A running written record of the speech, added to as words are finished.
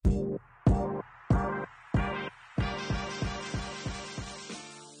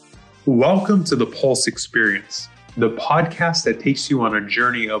Welcome to the Pulse Experience, the podcast that takes you on a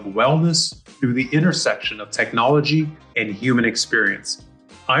journey of wellness through the intersection of technology and human experience.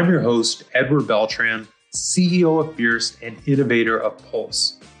 I'm your host, Edward Beltran, CEO of Fierce and innovator of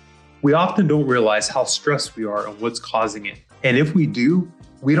Pulse. We often don't realize how stressed we are and what's causing it. And if we do,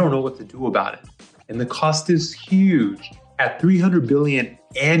 we don't know what to do about it. And the cost is huge, at $300 billion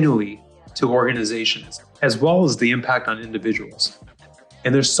annually to organizations, as well as the impact on individuals.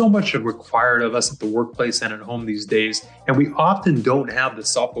 And there's so much required of us at the workplace and at home these days, and we often don't have the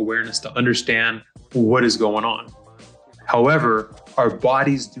self-awareness to understand what is going on. However, our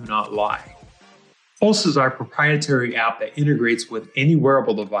bodies do not lie. Pulse is our proprietary app that integrates with any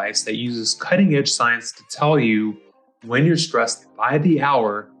wearable device that uses cutting-edge science to tell you when you're stressed by the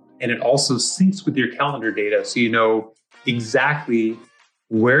hour, and it also syncs with your calendar data so you know exactly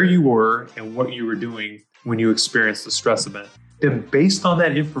where you were and what you were doing when you experienced the stress event. Then based on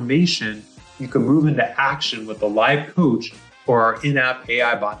that information, you can move into action with a live coach or our in-app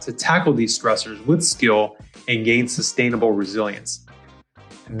AI bot to tackle these stressors with skill and gain sustainable resilience.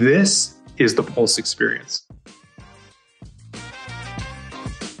 This is the Pulse Experience.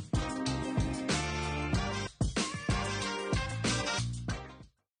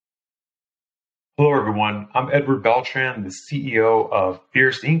 Hello, everyone. I'm Edward Beltran, the CEO of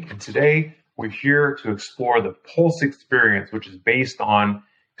Fierce Inc. And today we're here to explore the Pulse Experience, which is based on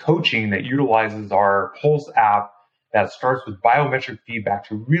coaching that utilizes our Pulse app that starts with biometric feedback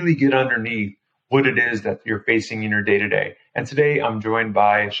to really get underneath what it is that you're facing in your day-to-day. And today I'm joined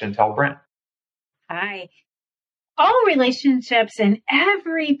by Chantel Brent. Hi. All relationships and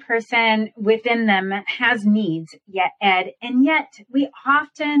every person within them has needs, and yet we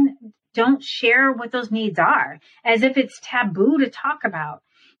often don't share what those needs are, as if it's taboo to talk about.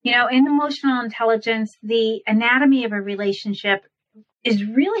 You know, in emotional intelligence, the anatomy of a relationship is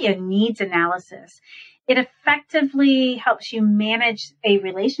really a needs analysis. It effectively helps you manage a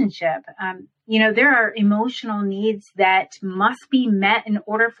relationship. There are emotional needs that must be met in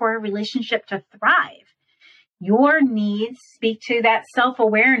order for a relationship to thrive. Your needs speak to that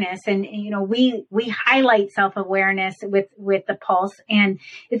self-awareness. And, we highlight self-awareness with the Pulse, and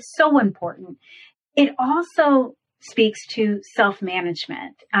it's so important. It also speaks to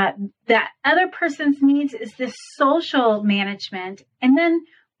self-management. That other person's needs is this social management. And then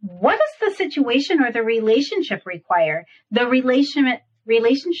what does the situation or the relationship require? The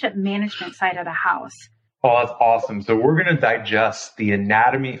relationship management side of the house. Oh, that's awesome. So we're going to digest the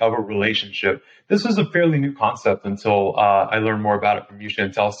anatomy of a relationship. This was a fairly new concept until I learned more about it from you,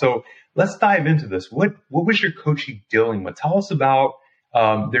 Chantel. So let's dive into this. What was your coachee dealing with? Tell us about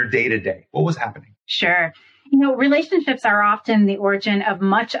their day-to-day. What was happening? Sure. Relationships are often the origin of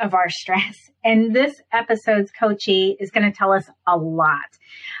much of our stress. And this episode's coachee is going to tell us a lot.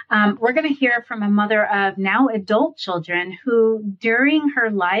 We're going to hear from a mother of now adult children who, during her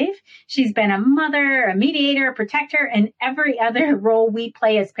life, she's been a mother, a mediator, a protector, and every other role we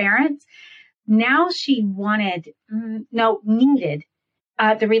play as parents. Now she needed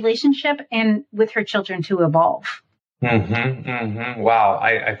the relationship and with her children to evolve. Wow.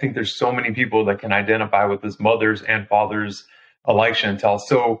 I think there's so many people that can identify with this, mothers and fathers alike, Chantel.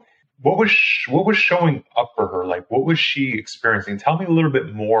 So what was showing up for her? Like, what was she experiencing? Tell me a little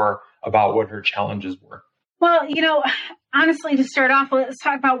bit more about what her challenges were. Well, honestly, to start off, let's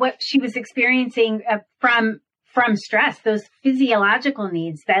talk about what she was experiencing from stress. Those physiological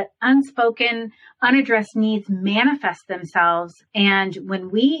needs, that unspoken, unaddressed needs manifest themselves. And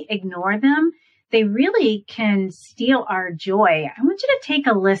when we ignore them, they really can steal our joy. I want you to take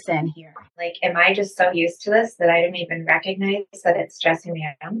a listen here. Like, am I just so used to this that I didn't even recognize that it's stressing me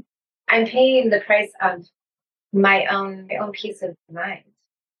out? I'm paying the price of my own peace of mind.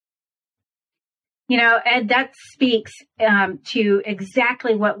 Ed, that speaks to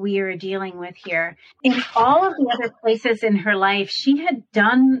exactly what we are dealing with here. In all of the other places in her life, she had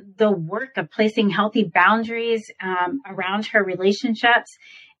done the work of placing healthy boundaries around her relationships.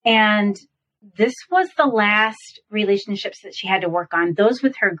 And this was the last relationships that she had to work on, those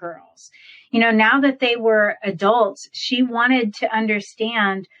with her girls. Now that they were adults, she wanted to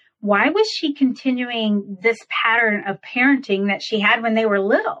understand, why was she continuing this pattern of parenting that she had when they were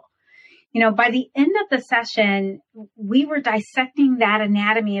little? By the end of the session, we were dissecting that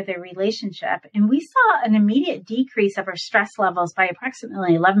anatomy of their relationship, and we saw an immediate decrease of her stress levels by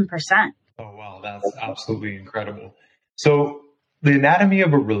approximately 11%. Oh, wow. That's absolutely incredible. So the anatomy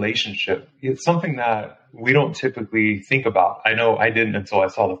of a relationship is something that we don't typically think about. I know I didn't until I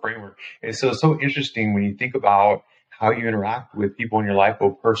saw the framework. And so it's so interesting when you think about how you interact with people in your life,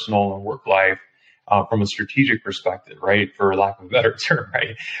 both personal and work life. from a strategic perspective, right? For lack of a better term,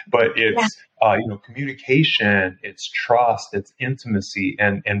 right? But it's, communication, it's trust, it's intimacy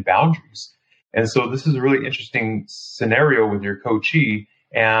and boundaries. And so this is a really interesting scenario with your coachee.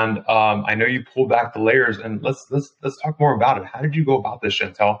 And I know you pulled back the layers, and let's talk more about it. How did you go about this,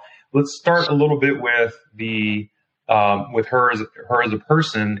 Chantel? Let's start a little bit with the with her as a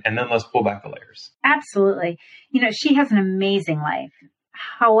person, and then let's pull back the layers. Absolutely. She has an amazing life.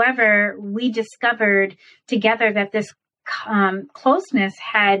 However, we discovered together that this closeness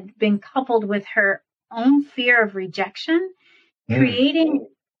had been coupled with her own fear of rejection, creating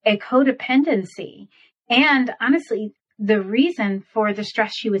a codependency. And honestly, the reason for the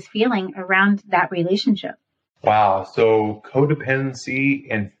stress she was feeling around that relationship. Wow. So codependency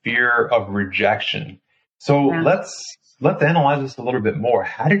and fear of rejection. So let's analyze this a little bit more.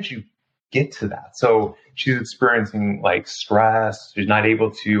 How did you get to that? So she's experiencing like stress. She's not able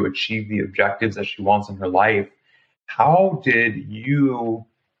to achieve the objectives that she wants in her life. How did you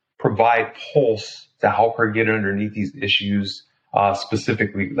provide Pulse to help her get underneath these issues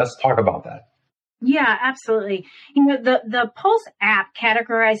specifically? Let's talk about that. Yeah, absolutely. The Pulse app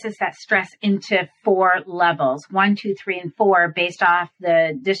categorizes that stress into 4 levels, 1, 2, 3, and 4, based off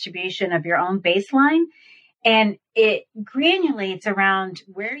the distribution of your own baseline. And it granulates around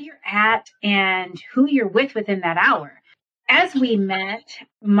where you're at and who you're with within that hour. As we met,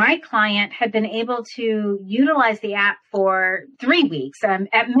 my client had been able to utilize the app for 3 weeks.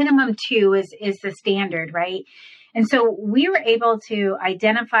 At minimum 2 is the standard, right? And so we were able to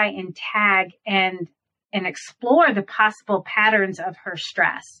identify and tag and explore the possible patterns of her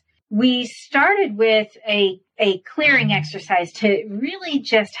stress. We started with a clearing exercise to really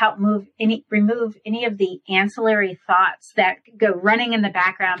just help remove any of the ancillary thoughts that go running in the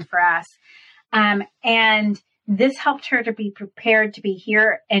background for us. And this helped her to be prepared to be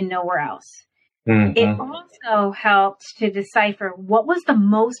here and nowhere else. Mm-hmm. It also helped to decipher what was the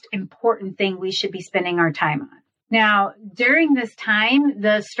most important thing we should be spending our time on. Now, during this time,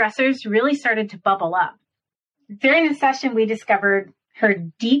 the stressors really started to bubble up. During the session, we discovered her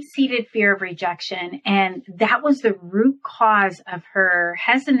deep-seated fear of rejection, and that was the root cause of her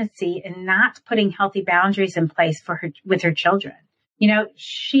hesitancy in not putting healthy boundaries in place with her children.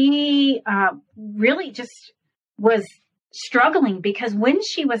 She really just was struggling because when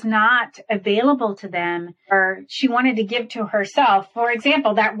she was not available to them, or she wanted to give to herself, for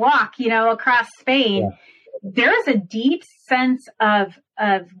example, that walk, across Spain, there's a deep sense of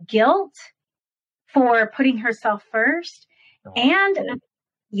guilt for putting herself first. And and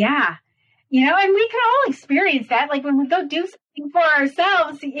we can all experience that. Like when we go do something for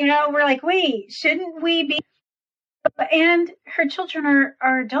ourselves, we're like, wait, shouldn't we be? And her children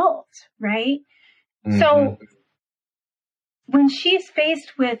are adults, right? Mm-hmm. So when she's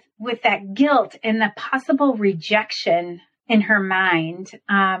faced with that guilt and the possible rejection in her mind,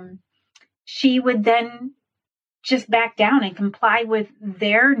 she would then just back down and comply with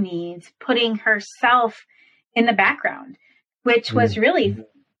their needs, putting herself in the background, which was really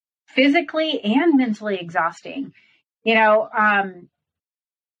physically and mentally exhausting. As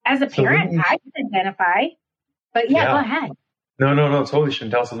a parent, I can identify, but go ahead. No, totally,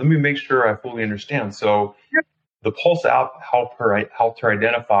 Chantel. So let me make sure I fully understand. So the Pulse app helped her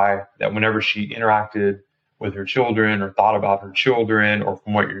identify that whenever she interacted with her children or thought about her children, or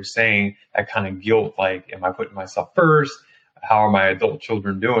from what you're saying, that kind of guilt, like, am I putting myself first? How are my adult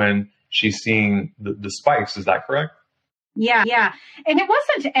children doing? She's seeing the spikes. Is that correct? Yeah. And it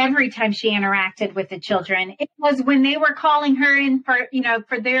wasn't every time she interacted with the children. It was when they were calling her in for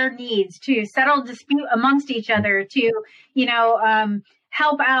their needs, to settle dispute amongst each other, to,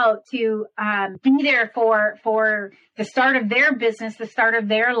 help out, to be there for the start of their business, the start of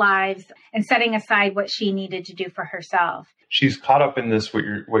their lives, and setting aside what she needed to do for herself. She's caught up in this. What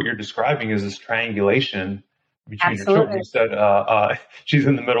you're describing is this triangulation between her children. You said she's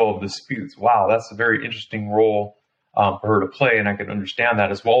in the middle of disputes. Wow, that's a very interesting role for her to play, and I can understand that,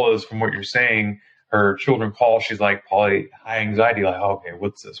 as well as from what you're saying, her children call. She's like probably high anxiety, like, okay,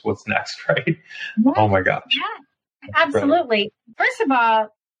 what's this? What's next, right? Yes, oh my gosh. Yeah. Absolutely. First of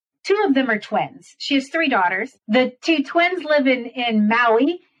all, 2 of them are twins. She has 3 daughters. The 2 twins live in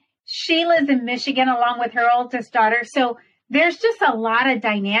Maui. She lives in Michigan along with her oldest daughter. So there's just a lot of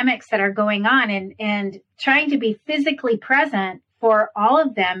dynamics that are going on, and trying to be physically present for all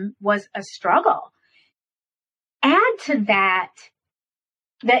of them was a struggle. Add to that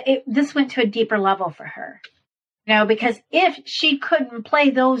this went to a deeper level for her, because if she couldn't play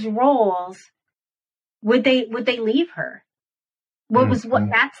those roles, would they leave her? That's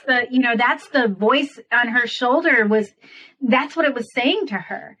the voice on her shoulder that's what it was saying to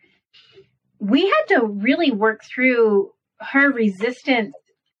her. we had to really work through her resistance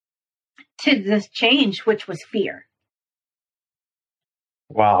to this change, which was fear.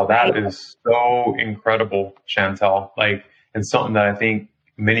 Wow, that is so incredible, Chantel. Like, and something that I think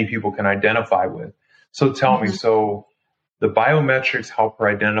many people can identify with. So tell me, so the biometrics help her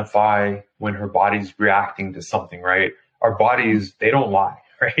identify when her body's reacting to something, right? Our bodies, they don't lie,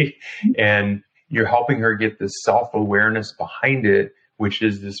 right? And you're helping her get this self-awareness behind it, which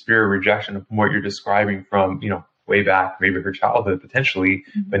is the fear of rejection from what you're describing from, way back, maybe her childhood potentially,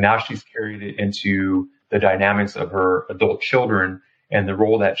 but now she's carried it into the dynamics of her adult children and the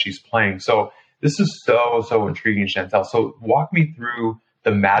role that she's playing. So this is so intriguing, Chantel. So walk me through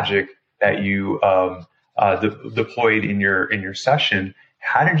the magic that you deployed in your session.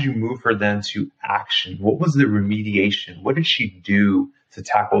 How did you move her then to action? What was the remediation? What did she do to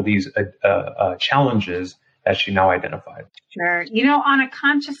tackle these challenges that she now identified? Sure. On a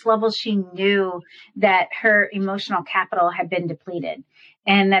conscious level, she knew that her emotional capital had been depleted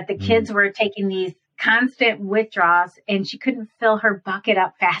and that the kids were taking these constant withdrawals, and she couldn't fill her bucket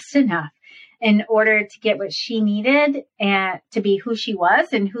up fast enough in order to get what she needed and to be who she was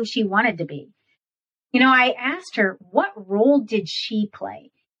and who she wanted to be. I asked her, what role did she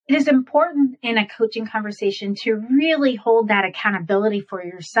play? It is important in a coaching conversation to really hold that accountability for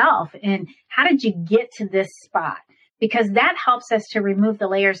yourself. And how did you get to this spot? Because that helps us to remove the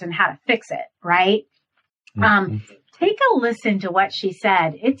layers and how to fix it, right? Take a listen to what she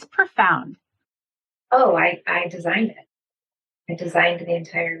said. It's profound. Oh, I designed it. I designed the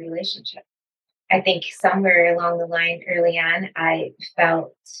entire relationship. I think somewhere along the line early on, I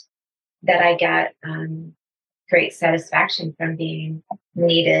felt that I got great satisfaction from being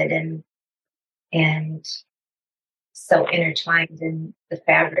needed and so intertwined in the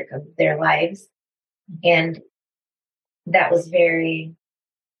fabric of their lives. And that was very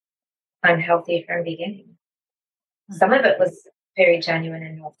unhealthy from the beginning. Some of it was very genuine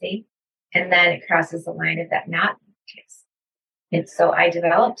and healthy. And then it crosses the line of that not being the case. And so I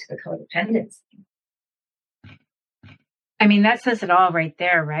developed the codependency. I mean, that says it all right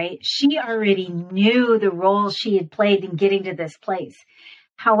there, right? She already knew the role she had played in getting to this place.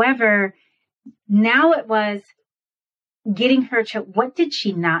 However, now it was getting her to, what did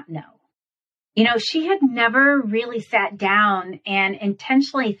she not know? She had never really sat down and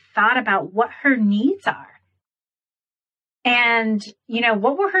intentionally thought about what her needs are. And,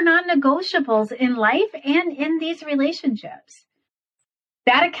 what were her non-negotiables in life and in these relationships?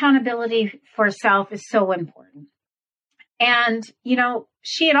 That accountability for self is so important. And,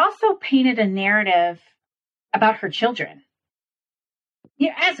 she had also painted a narrative about her children.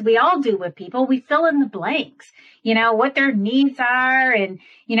 As we all do with people, we fill in the blanks, what their needs are and,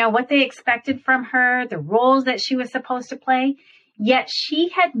 what they expected from her, the roles that she was supposed to play. Yet she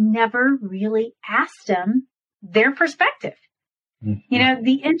had never really asked them their perspective.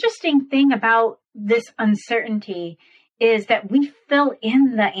 The interesting thing about this uncertainty is that we fill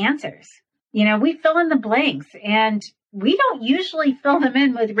in the answers. We fill in the blanks, and we don't usually fill them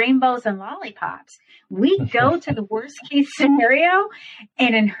in with rainbows and lollipops. We go to the worst case scenario.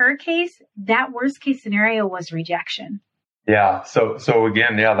 And in her case, that worst case scenario was rejection. Yeah. So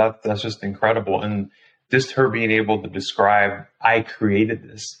again, yeah, that's just incredible. And just her being able to describe, I created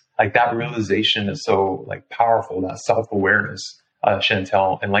this, like that realization is so powerful, that self-awareness,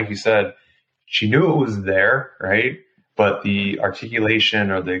 Chantel. And like you said, she knew it was there, right? But the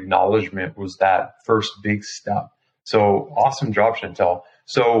articulation or the acknowledgement was that first big step. So awesome job, Chantel.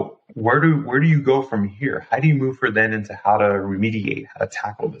 So where do you go from here? How do you move her then into how to remediate, how to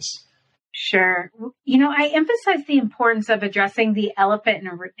tackle this? Sure. I emphasize the importance of addressing the elephant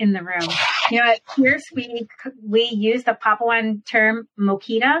in the room. At Pierce, we use the Papuan term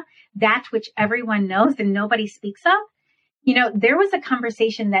mokita, that which everyone knows and nobody speaks of. There was a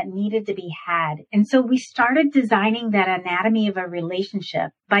conversation that needed to be had. And so we started designing that anatomy of a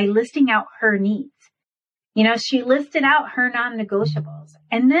relationship by listing out her needs. She listed out her non-negotiables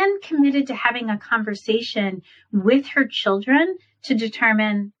and then committed to having a conversation with her children to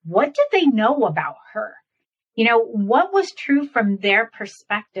determine, what did they know about her? What was true from their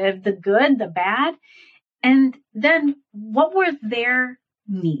perspective, the good, the bad, and then what were their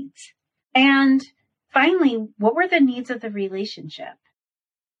needs? And finally, what were the needs of the relationship?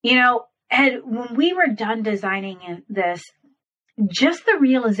 And when we were done designing this, just the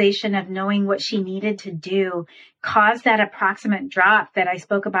realization of knowing what she needed to do caused that approximate drop that I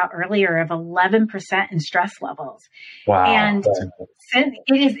spoke about earlier of 11% in stress levels. Wow. And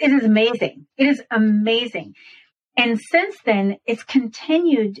it is amazing. It is amazing. And since then, it's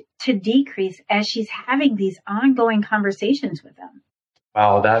continued to decrease as she's having these ongoing conversations with them.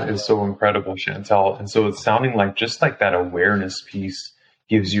 Wow, that is so incredible, Chantel. And so it's sounding like just like that awareness piece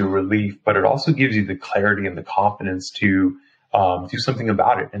gives you relief, but it also gives you the clarity and the confidence to do something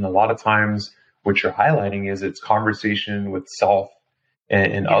about it. And a lot of times, what you're highlighting is it's conversation with self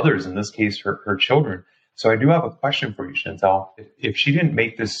and others, in this case, her children. So I do have a question for you, Chantel. If she didn't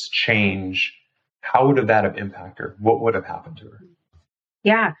make this change, how would that have impacted her? What would have happened to her?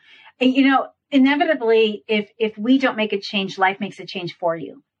 Yeah. And, inevitably, if we don't make a change, life makes a change for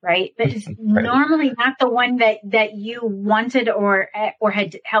you, right? But it's Right. normally not the one that you wanted or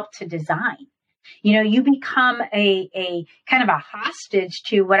had helped to design. You become a kind of a hostage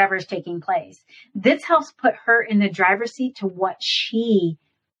to whatever's taking place. This helps put her in the driver's seat to what she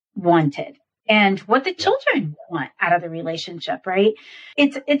wanted and what the children want out of the relationship, right?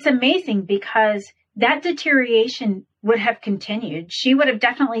 It's amazing because that deterioration would have continued. She would have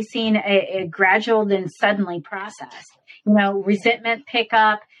definitely seen a gradual then suddenly process. Resentment pick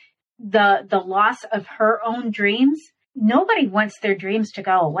up, the loss of her own dreams. Nobody wants their dreams to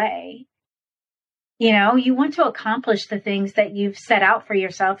go away. You want to accomplish the things that you've set out for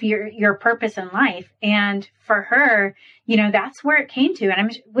yourself, your purpose in life. And for her, that's where it came to.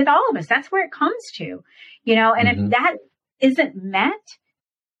 And with all of us, that's where it comes to, and if that isn't met,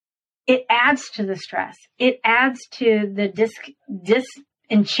 it adds to the stress. It adds to the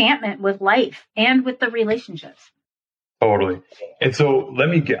disenchantment with life and with the relationships. Totally. And so let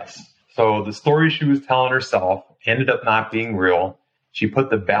me guess. So the story she was telling herself ended up not being real. She put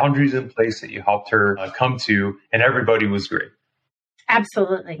the boundaries in place that you helped her come to, and everybody was great.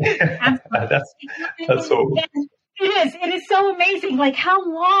 Absolutely. Absolutely. That's so... It is so amazing. Like, how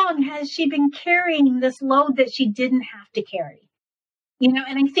long has she been carrying this load that she didn't have to carry? And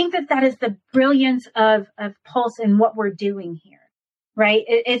I think that is the brilliance of Pulse and what we're doing here, right?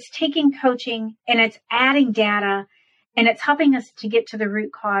 It's taking coaching and it's adding data and it's helping us to get to the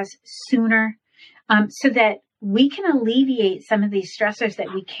root cause sooner, so that we can alleviate some of these stressors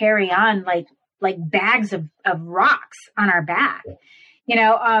that we carry on like bags of rocks on our back.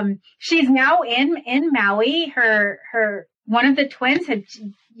 She's now in Maui. Her one of the twins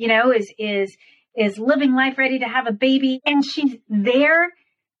is living life, ready to have a baby. And she's there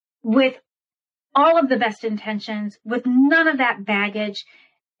with all of the best intentions, with none of that baggage,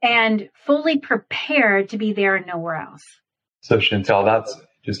 and fully prepared to be there and nowhere else. So Chantel, that's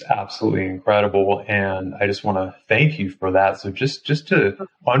just absolutely incredible. And I just want to thank you for that. So just to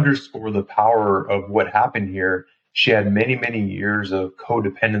underscore the power of what happened here, she had many, many years of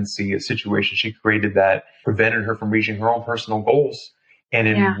codependency, a situation she created that prevented her from reaching her own personal goals. And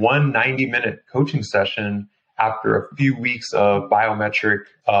in one 90-minute coaching session, after a few weeks of biometric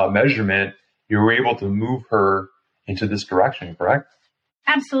measurement, you were able to move her into this direction, correct?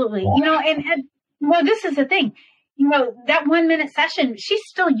 Absolutely. And this is the thing. That 1 minute session, she's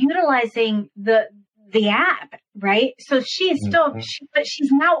still utilizing the app, right? So she's still, but she's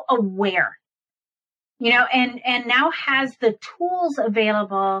now aware, and now has the tools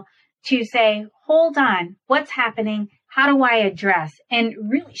available to say, hold on, what's happening? How do I address? And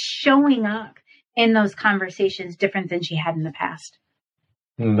really showing up in those conversations different than she had in the past.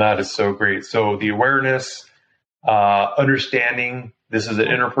 That is so great. So the awareness, understanding this is an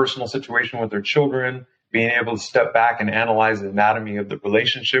interpersonal situation with their children, being able to step back and analyze the anatomy of the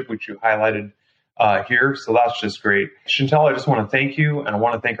relationship, which you highlighted here. So that's just great. Chantel, I just want to thank you, and I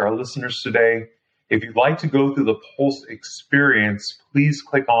want to thank our listeners today. If you'd like to go through the Pulse experience, please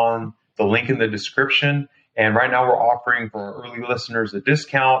click on the link in the description. And right now we're offering for our early listeners a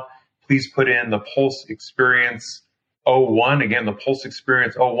discount. Please put in the Pulse Experience 01. Again, the Pulse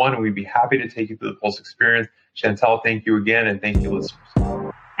Experience 01, and we'd be happy to take you through the Pulse Experience. Chantel, thank you again, and thank you,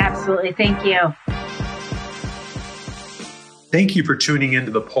 listeners. Absolutely. Thank you. Thank you for tuning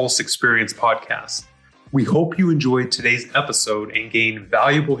into the Pulse Experience podcast. We hope you enjoyed today's episode and gained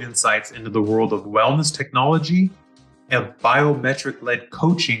valuable insights into the world of wellness technology and biometric-led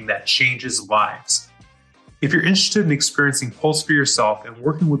coaching that changes lives. If you're interested in experiencing Pulse for yourself and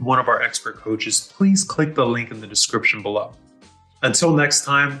working with one of our expert coaches, please click the link in the description below. Until next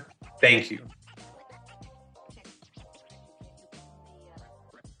time, thank you.